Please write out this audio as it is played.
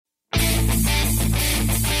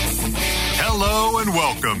Hello and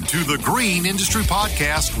welcome to the Green Industry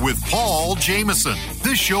Podcast with Paul Jameson.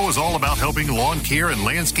 This show is all about helping lawn care and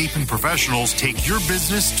landscaping professionals take your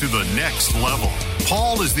business to the next level.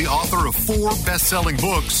 Paul is the author of 4 best-selling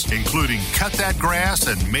books, including Cut That Grass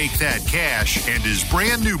and Make That Cash, and his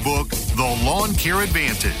brand new book, The Lawn Care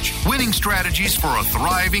Advantage, Winning Strategies for a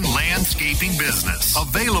Thriving Landscaping Business.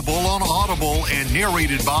 Available on Audible and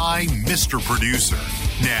narrated by Mr. Producer.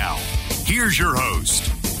 Now, here's your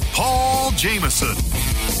host, Paul Jameson.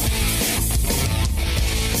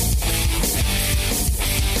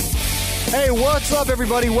 Hey, what's up,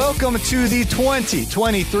 everybody? Welcome to the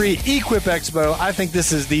 2023 Equip Expo. I think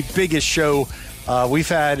this is the biggest show we've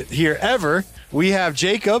had here ever. We have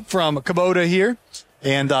Jacob from Kubota here.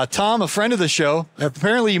 And Tom, a friend of the show.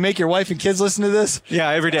 Apparently, you make your wife and kids listen to this. Yeah,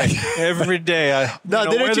 every day. Every day.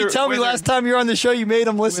 Didn't you tell me last time you were on the show you made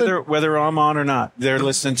them listen? Whether I'm on or not, they're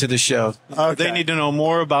listening to the show. Okay. They need to know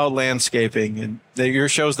more about landscaping, and your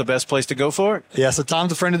show's the best place to go for it. Yeah, so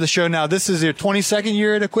Tom's a friend of the show now. This is your 22nd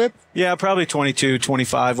year at Equip? Yeah, probably 22,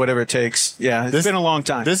 25, whatever it takes. Yeah, it's been a long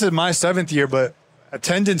time. This is my 7th year, but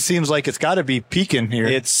attendance seems like it's got to be peaking here.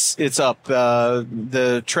 It's up.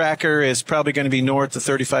 The tracker is probably going to be north of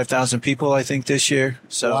 35,000 people, I think, this year.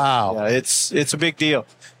 So wow, yeah, it's a big deal.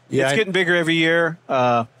 Yeah, it's getting bigger every year.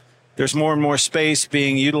 There's more and more space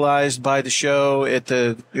being utilized by the show at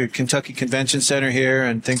the Kentucky Convention Center here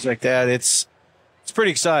and things like that. It's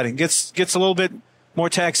pretty exciting. Gets a little bit more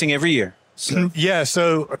taxing every year. So. Yeah,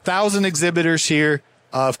 so 1,000 exhibitors here.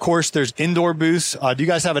 Of course, there's indoor booths. Do you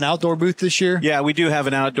guys have an outdoor booth this year? Yeah, we do have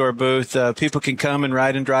an outdoor booth. People can come and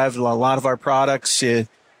ride and drive a lot of our products,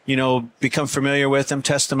 become familiar with them,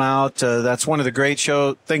 test them out. That's one of the great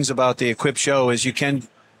things about the Equip show is you can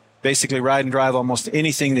basically ride and drive almost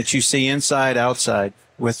anything that you see inside, outside,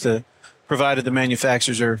 provided the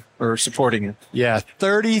manufacturers are supporting it. Yeah,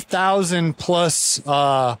 30,000 plus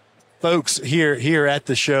folks here at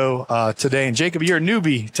the show today. And Jacob, you're a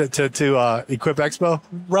newbie to Equip Expo?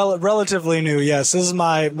 Relatively new, yes. This is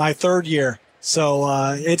my 3rd year.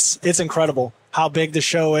 So it's incredible how big the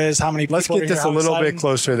show is, how many people Let's get this a little bit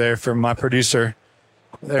closer there from my producer.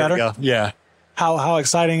 There Better? we go. Yeah. How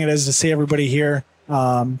exciting it is to see everybody here.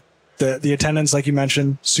 The attendance, like you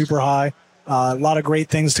mentioned, super high. A lot of great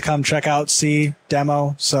things to come check out, see,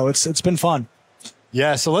 demo. So it's been fun.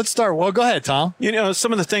 Yeah, so let's start. Well, go ahead, Tom.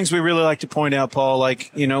 Some of the things we really like to point out, Paul, I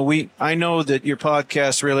know that your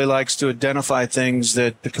podcast really likes to identify things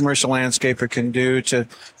that the commercial landscaper can do to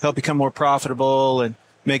help become more profitable and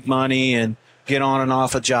make money and get on and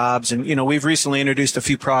off of jobs. And, we've recently introduced a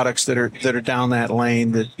few products that are down that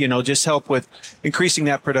lane that, just help with increasing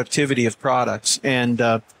that productivity of products. And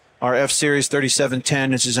our F-Series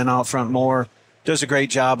 3710, which is an out-front mower, does a great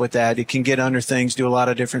job with that. It can get under things, do a lot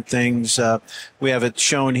of different things. We have it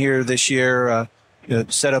shown here this year,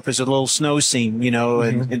 set up as a little snow scene,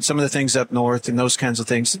 and some of the things up north and those kinds of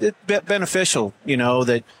things. It's beneficial,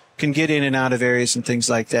 that can get in and out of areas and things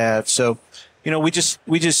like that. So,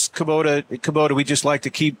 Kubota, we just like to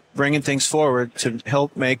keep bringing things forward to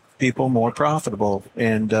help make people more profitable.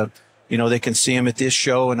 And, they can see them at this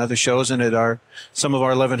show and other shows and at some of our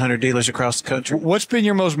 1,100 dealers across the country. What's been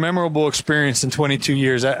your most memorable experience in 22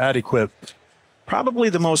 years at Equip? Probably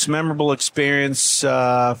the most memorable experience.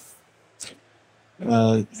 It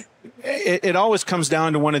always comes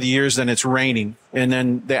down to one of the years that it's raining, and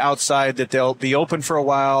then the outside that they'll be open for a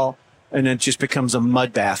while, and it just becomes a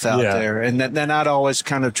mud bath out there, and then that always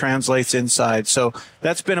kind of translates inside. So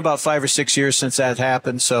that's been about 5 or 6 years since that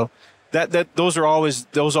happened. So. Those always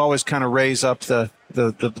kind of raise up the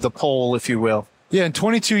pole, if you will. Yeah, and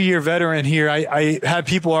 22-year veteran here. I had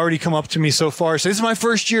people already come up to me so far. So this is my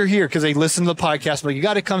first year here because they listen to the podcast. But you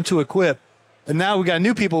got to come to Equip. And now we got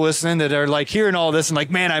new people listening that are like hearing all this and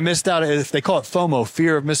like, man, I missed out. If they call it FOMO,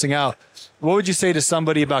 fear of missing out. What would you say to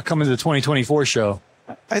somebody about coming to the 2024 show?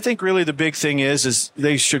 I think really the big thing is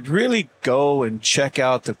they should really go and check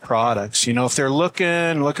out the products. If they're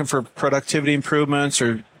looking for productivity improvements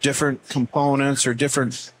or different components or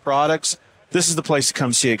different products, this is the place to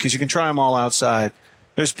come see it because you can try them all outside.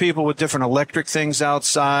 There's people with different electric things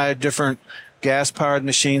outside, different gas-powered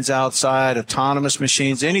machines outside, autonomous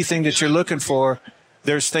machines, anything that you're looking for.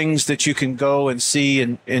 There's things that you can go and see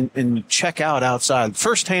and check out outside.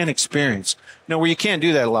 First-hand experience, where you can't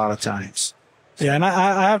do that a lot of times. Yeah, and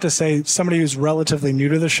I have to say, somebody who's relatively new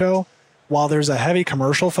to the show, while there's a heavy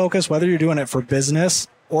commercial focus, whether you're doing it for business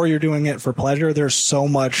or you're doing it for pleasure, there's so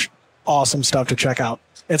much awesome stuff to check out.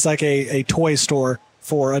 It's like a toy store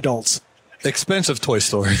for adults. Expensive toy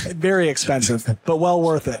store. Very expensive, but well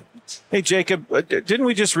worth it. Hey, Jacob, didn't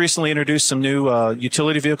we just recently introduce some new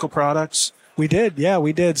utility vehicle products? We did. Yeah,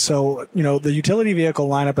 we did. So, the utility vehicle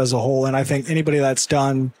lineup as a whole, and I think anybody that's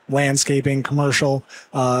done landscaping, commercial,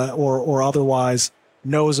 or otherwise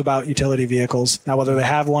knows about utility vehicles. Now, whether they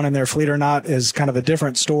have one in their fleet or not is kind of a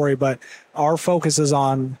different story, but our focus is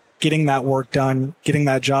on getting that work done, getting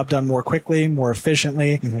that job done more quickly, more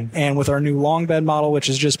efficiently. And with our new long bed model, which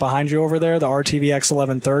is just behind you over there, the RTVX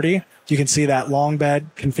 1130, you can see that long bed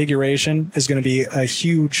configuration is going to be a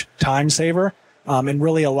huge time saver, and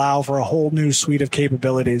really allow for a whole new suite of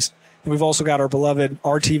capabilities. And we've also got our beloved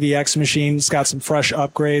RTVX machine. It's got some fresh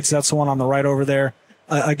upgrades. That's the one on the right over there.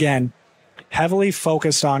 Again, heavily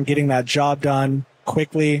focused on getting that job done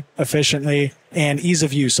quickly, efficiently, and ease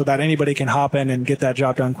of use so that anybody can hop in and get that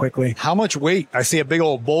job done quickly. How much weight? I see a big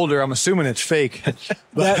old boulder. I'm assuming it's fake.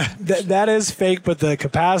 that is fake, but the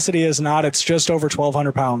capacity is not. It's just over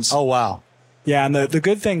 1,200 pounds. Oh, wow. Yeah, and the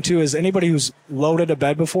good thing, too, is anybody who's loaded a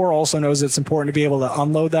bed before also knows it's important to be able to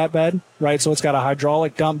unload that bed, right? So it's got a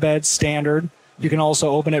hydraulic dump bed standard. You can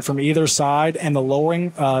also open it from either side, and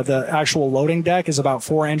the actual loading deck is about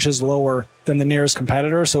 4 inches lower than the nearest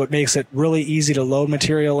competitor, so it makes it really easy to load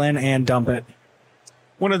material in and dump it.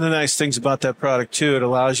 One of the nice things about that product, too, it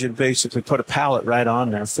allows you to basically put a pallet right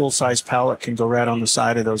on there. A full-size pallet can go right on the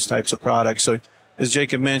side of those types of products. So as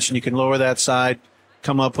Jacob mentioned, you can lower that side,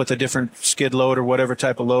 come up with a different skid load or whatever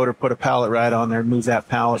type of loader, put a pallet right on there, move that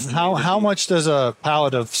pallet. How much does a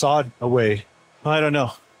pallet of sod weigh? I don't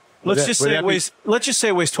know. Let's just say it weighs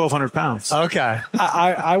 1,200 pounds. Okay.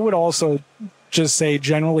 I would also just say,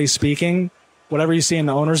 generally speaking, whatever you see in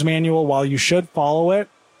the owner's manual, while you should follow it,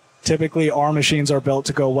 typically our machines are built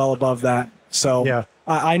to go well above that. So yeah.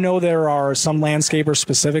 I know there are some landscapers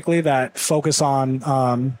specifically that focus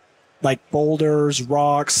on like boulders,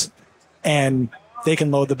 rocks, and they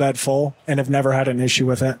can load the bed full and have never had an issue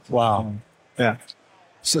with it. Wow. Yeah.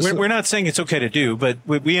 So we're not saying it's okay to do, but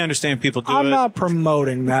we understand people do it. I'm not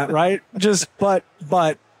promoting that, right? But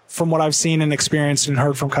from what I've seen and experienced and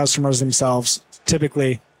heard from customers themselves,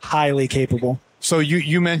 typically highly capable. So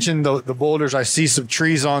you mentioned the boulders. I see some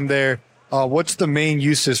trees on there. What's the main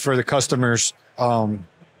uses for the customers,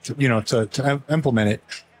 to implement it?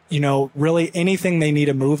 Really anything they need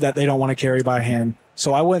to move that they don't want to carry by hand.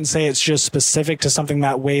 So I wouldn't say it's just specific to something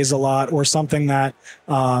that weighs a lot or something that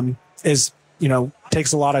is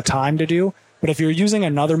takes a lot of time to do. But if you're using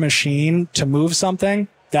another machine to move something,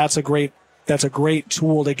 that's a great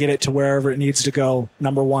tool to get it to wherever it needs to go,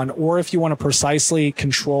 number one. Or if you want to precisely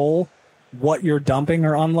control what you're dumping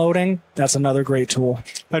or unloading, that's another great tool.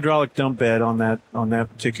 Hydraulic dump bed on that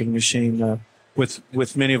particular machine.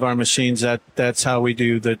 With many of our machines, that's how we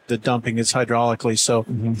do the dumping is hydraulically. So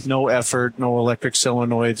no effort, no electric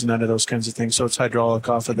solenoids, none of those kinds of things. So it's hydraulic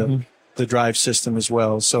off of the drive system as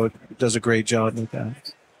well. So it does a great job with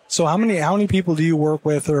that. So how many people do you work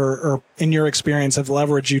with or in your experience have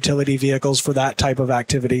leveraged utility vehicles for that type of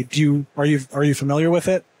activity? Are you familiar with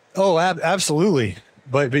it? Oh, absolutely.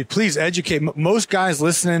 But please educate. Most guys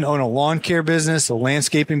listening own a lawn care business, a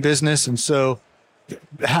landscaping business. And so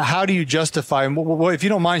how do you justify, if you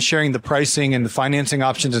don't mind sharing the pricing and the financing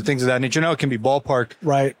options and things of that nature, it can be ballpark.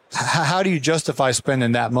 Right. How do you justify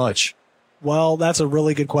spending that much? Well, that's a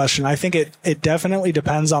really good question. I think it definitely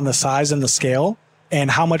depends on the size and the scale and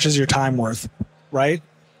how much is your time worth, right?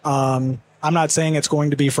 I'm not saying it's going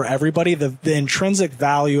to be for everybody. The intrinsic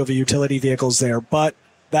value of a utility vehicle is there, but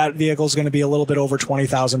that vehicle is going to be a little bit over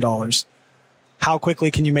 $20,000. How quickly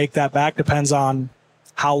can you make that back depends on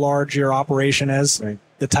how large your operation is, right,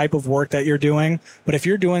 the type of work that you're doing. But if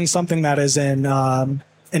you're doing something that is in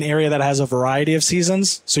an area that has a variety of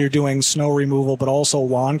seasons, so you're doing snow removal, but also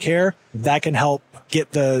lawn care, that can help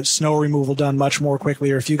get the snow removal done much more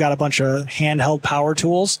quickly. Or if you got a bunch of handheld power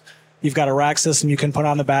tools, you've got a rack system you can put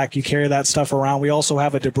on the back, you carry that stuff around. We also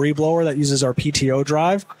have a debris blower that uses our PTO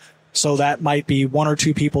drive. So that might be one or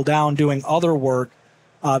two people down doing other work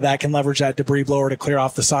that can leverage that debris blower to clear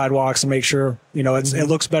off the sidewalks and make sure, it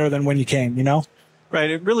looks better than when you came, Right.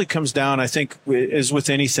 It really comes down, I think, as with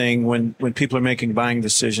anything, when people are making buying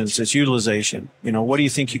decisions, it's utilization. What do you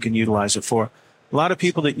think you can utilize it for? A lot of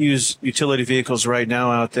people that use utility vehicles right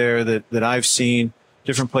now out there that I've seen,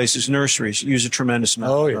 different places, nurseries, use a tremendous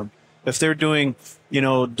amount of them. If they're doing,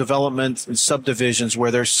 development and subdivisions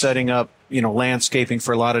where they're setting up, landscaping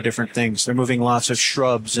for a lot of different things, they're moving lots of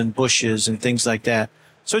shrubs and bushes and things like that.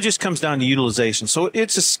 So it just comes down to utilization. So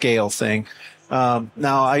it's a scale thing.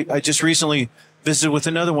 Now, I just recently visited with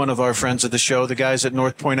another one of our friends of the show, the guys at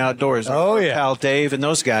North Point Outdoors. Oh, yeah. Pal Dave and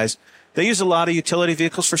those guys. They use a lot of utility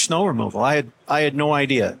vehicles for snow removal. I had no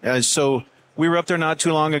idea. So we were up there not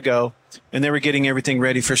too long ago, and they were getting everything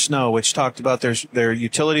ready for snow, which talked about their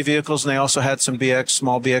utility vehicles, and they also had some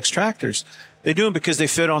small BX tractors. They do them because they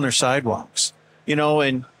fit on their sidewalks, you know,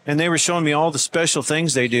 and they were showing me all the special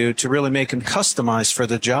things they do to really make them customized for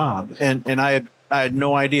the job. And I had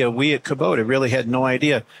no idea. We at Kubota really had no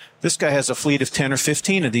idea. This guy has a fleet of 10 or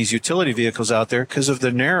 15 of these utility vehicles out there because of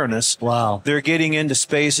the narrowness. Wow. They're getting into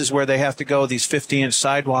spaces where they have to go these 50-inch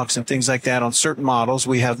sidewalks and things like that on certain models.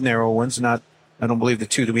 We have narrow ones, I don't believe the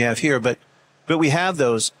two that we have here, but we have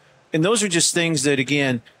those. And those are just things that,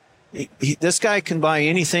 again, this guy can buy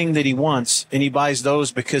anything that he wants, and he buys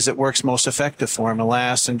those because it works most effective for him, and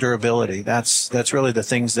lasts and durability. That's really the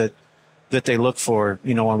things that they look for,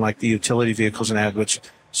 you know, on like the utility vehicles and that, which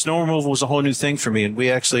snow removal was a whole new thing for me. And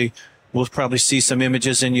we'll probably see some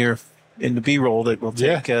images in the B-roll that we'll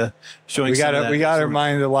take, showing we some got of that. We got to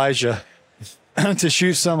remind Elijah to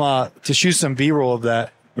shoot some B-roll of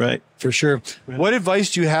that. Right. For sure. What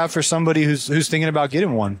advice do you have for somebody who's thinking about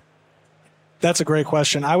getting one? That's a great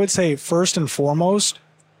question. I would say first and foremost,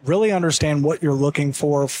 really understand what you're looking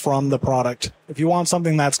for from the product. If you want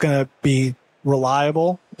something that's going to be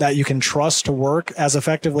reliable, that you can trust to work as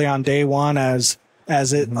effectively on day one as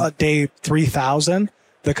day 3000,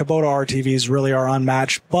 the Kubota RTVs really are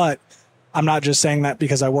unmatched. But I'm not just saying that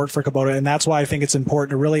because I work for Kubota, and that's why I think it's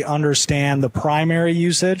important to really understand the primary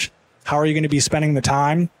usage. How are you going to be spending the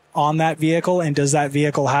time on that vehicle, and does that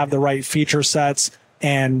vehicle have the right feature sets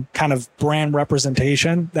and kind of brand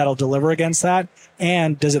representation that'll deliver against that?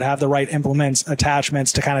 And does it have the right implements,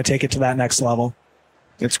 attachments to kind of take it to that next level?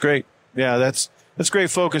 It's great. Yeah, that's great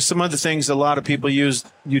focus. Some other things a lot of people use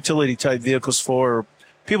utility type vehicles for,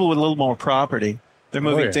 people with a little more property. They're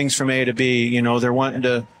moving things from A to B. You know, they're wanting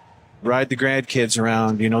to ride the grandkids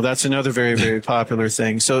around. You know, that's another very, very popular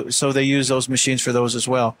thing. So they use those machines for those as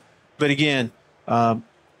well. But again,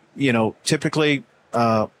 you know, typically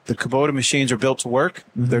the Kubota machines are built to work.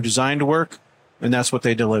 Mm-hmm. They're designed to work, and that's what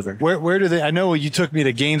they deliver. Where do they? I know you took me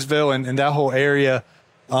to Gainesville and that whole area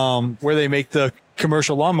where they make the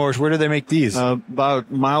commercial lawnmowers. Where do they make these? About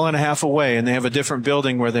a mile and a half away, and they have a different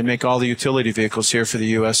building where they make all the utility vehicles here for the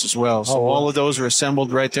U.S. as well. So all of those are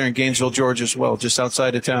assembled right there in Gainesville, Georgia as well, just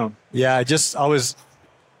outside of town. Yeah, I was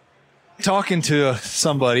talking to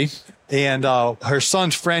somebody, and her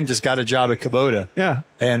son's friend just got a job at Kubota. Yeah.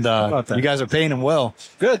 And you guys are paying him well.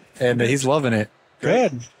 Good. And he's loving it.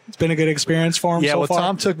 Good. It's been a good experience for him so far.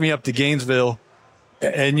 Tom took me up to Gainesville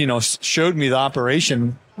and, you know, showed me the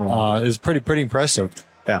operation. It was pretty impressive.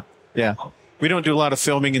 Yeah. Yeah. We don't do a lot of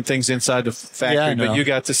filming and things inside the factory, but you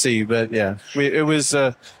got to see. But, yeah, it was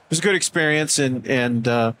a good experience, and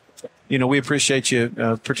you know, we appreciate you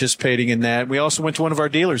participating in that. We also went to one of our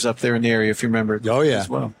dealers up there in the area, if you remember. Oh, yeah. As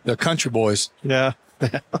well. The Country Boys. Yeah.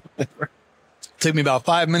 Took me about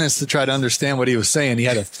 5 minutes to try to understand what he was saying. He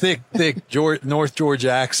had a thick North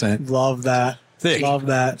Georgia accent. Love that. Thick. Love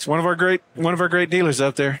that. It's one of our great dealers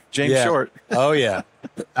up there, James Short. Oh, yeah.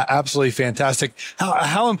 Absolutely fantastic.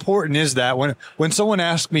 How important is that when someone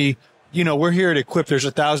asks me, you know, we're here at Equip, there's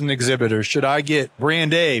 1,000 exhibitors. Should I get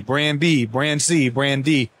brand A, brand B, brand C, brand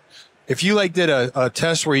D? If you did a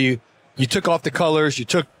test where you took off the colors, you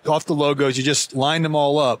took off the logos, you just lined them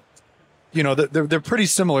all up, you know, they're pretty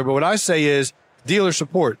similar. But what I say is dealer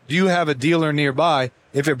support. Do you have a dealer nearby?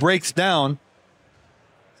 If it breaks down,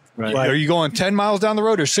 right. Are you going 10 miles down the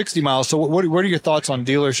road or 60 miles? So what are your thoughts on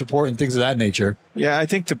dealer support and things of that nature? Yeah, I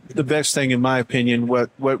think the best thing, in my opinion, what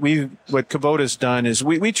Kubota's done is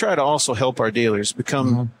we try to also help our dealers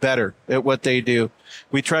become better at what they do.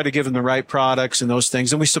 We try to give them the right products and those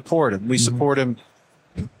things, and we support them. We support them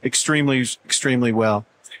extremely, extremely well.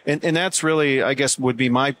 And that's really, I guess, would be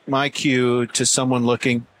my cue to someone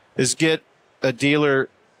looking is get a dealer,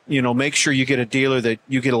 you know, make sure you get a dealer that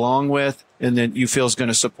you get along with and that you feel is going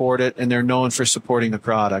to support it, and they're known for supporting the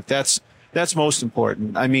product. That's most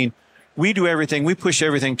important. I mean, we do everything. We push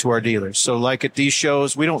everything to our dealers. So like at these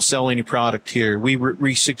shows, we don't sell any product here.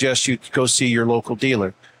 We suggest you go see your local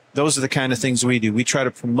dealer. Those are the kind of things we do. We try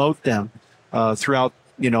to promote them throughout,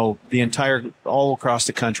 you know, all across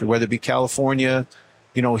the country, whether it be California,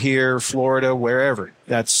 you know, here, Florida, wherever.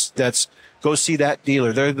 That's go see that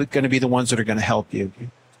dealer. They're going to be the ones that are going to help you.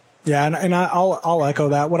 Yeah, and I'll echo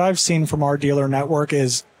that. What I've seen from our dealer network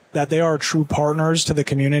is that they are true partners to the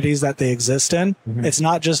communities that they exist in. Mm-hmm. It's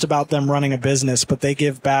not just about them running a business, but they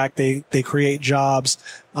give back. They create jobs.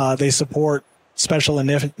 They support special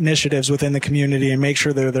initiatives within the community and make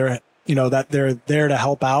sure they're there, you know, that they're there to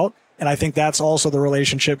help out. And I think that's also the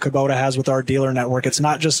relationship Kubota has with our dealer network. It's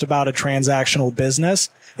not just about a transactional business.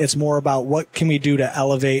 It's more about what can we do to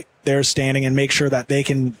elevate their standing and make sure that they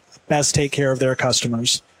can best take care of their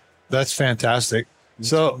customers. That's fantastic.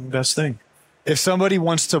 So best thing. If somebody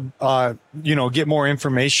wants to, you know, get more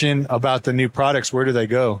information about the new products, where do they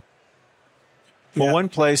go? Well, Yeah. one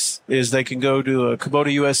place is they can go to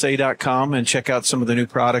KubotaUSA.com and check out some of the new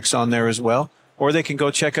products on there as well. Or they can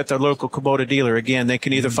go check out their local Kubota dealer. Again, they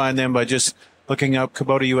can either find them by just looking up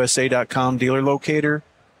KubotaUSA.com dealer locator,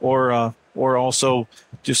 or also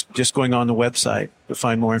just going on the website to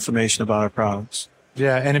find more information about our products.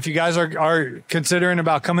 Yeah, and if you guys are considering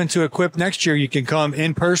about coming to Equip next year, you can come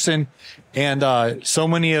in person. And so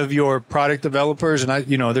many of your product developers, and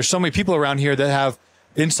there's so many people around here that have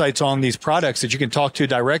insights on these products that you can talk to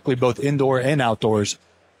directly, both indoor and outdoors.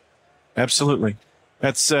 Absolutely.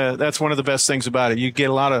 That's one of the best things about it. You get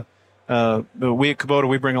a lot of, we at Kubota,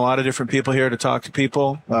 we bring a lot of different people here to talk to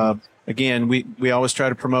people. Again, we always try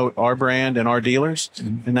to promote our brand and our dealers.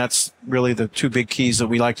 And that's really the two big keys that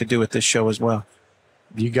we like to do at this show as well.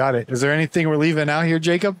 You got it. Is there anything we're leaving out here,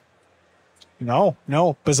 Jacob? No.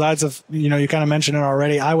 Besides you kind of mentioned it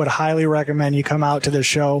already. I would highly recommend you come out to this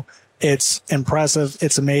show. It's impressive.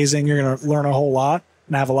 It's amazing. You're going to learn a whole lot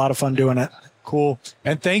and have a lot of fun doing it. Cool.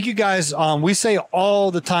 And thank you guys. We say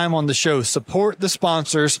all the time on the show, support the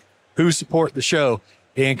sponsors who support the show.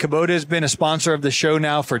 And Kubota has been a sponsor of the show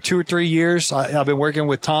now for 2 or 3 years. I've been working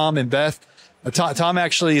with Tom and Beth. Tom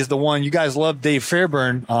actually is the one. You guys love Dave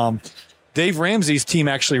Fairburn. Dave Ramsey's team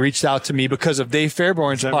actually reached out to me because of Dave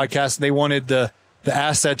Fairburn's podcast. They wanted the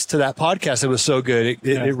assets to that podcast. It was so good.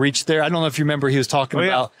 It reached there. I don't know if you remember, he was talking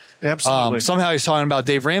about, absolutely. Somehow he's talking about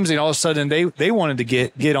Dave Ramsey, and all of a sudden they wanted to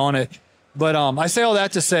get on it. But I say all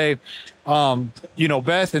that to say,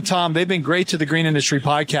 Beth and Tom, they've been great to the Green Industry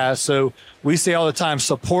Podcast. So we say all the time,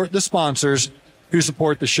 support the sponsors who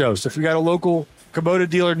support the show. So if you got a local Kubota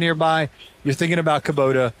dealer nearby, you're thinking about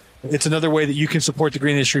Kubota, it's another way that you can support the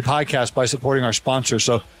Green Industry Podcast by supporting our sponsors.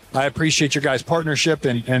 So I appreciate your guys' partnership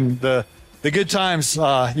and the good times.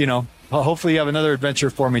 Hopefully you have another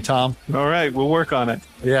adventure for me, Tom. All right, we'll work on it.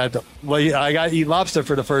 Yeah, I got to eat lobster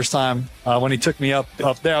for the first time when he took me up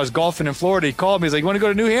there. I was golfing in Florida. He called me. He's like, "You want to go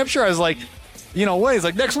to New Hampshire?" I was like, what? He's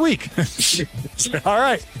like, "Next week." All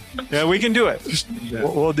right. Yeah, we can do it.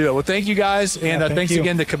 We'll do it. Well, thank you guys, and thanks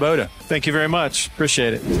again to Kubota. Thank you very much.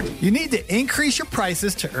 Appreciate it. You need to increase your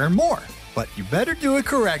prices to earn more, but you better do it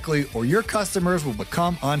correctly or your customers will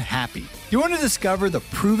become unhappy. You want to discover the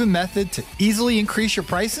proven method to easily increase your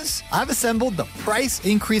prices? I've assembled the Price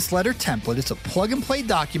Increase Letter Template. It's a plug-and-play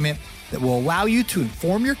document that will allow you to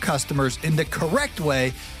inform your customers in the correct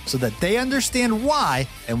way so that they understand why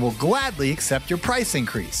and will gladly accept your price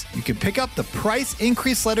increase. You can pick up the Price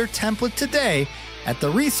Increase Letter Template today at the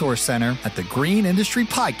Resource Center at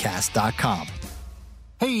thegreenindustrypodcast.com.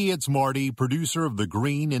 Hey, it's Marty, producer of the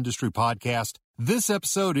Green Industry Podcast. This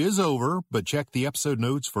episode is over, but check the episode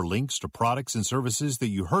notes for links to products and services that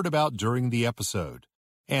you heard about during the episode.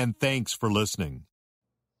 And thanks for listening.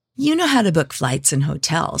 You know how to book flights and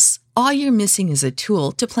hotels. All you're missing is a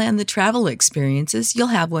tool to plan the travel experiences you'll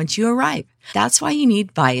have once you arrive. That's why you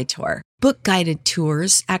need Viator. Book guided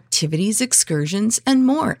tours, activities, excursions, and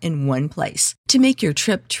more in one place to make your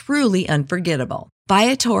trip truly unforgettable.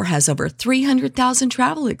 Viator has over 300,000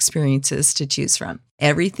 travel experiences to choose from.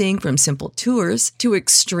 Everything from simple tours to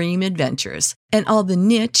extreme adventures and all the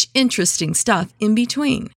niche, interesting stuff in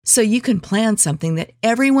between. So you can plan something that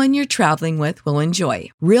everyone you're traveling with will enjoy.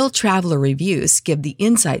 Real traveler reviews give the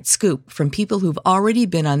inside scoop from people who've already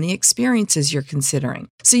been on the experiences you're considering.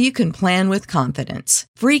 So you can plan with confidence.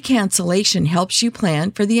 Free cancellation helps you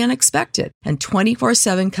plan for the unexpected. And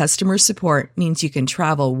 24/7 customer support means you can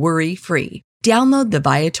travel worry-free. Download the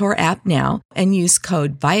Viator app now and use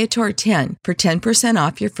code Viator10 for 10%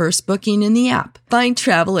 off your first booking in the app. Find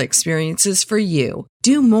travel experiences for you.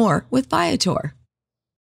 Do more with Viator.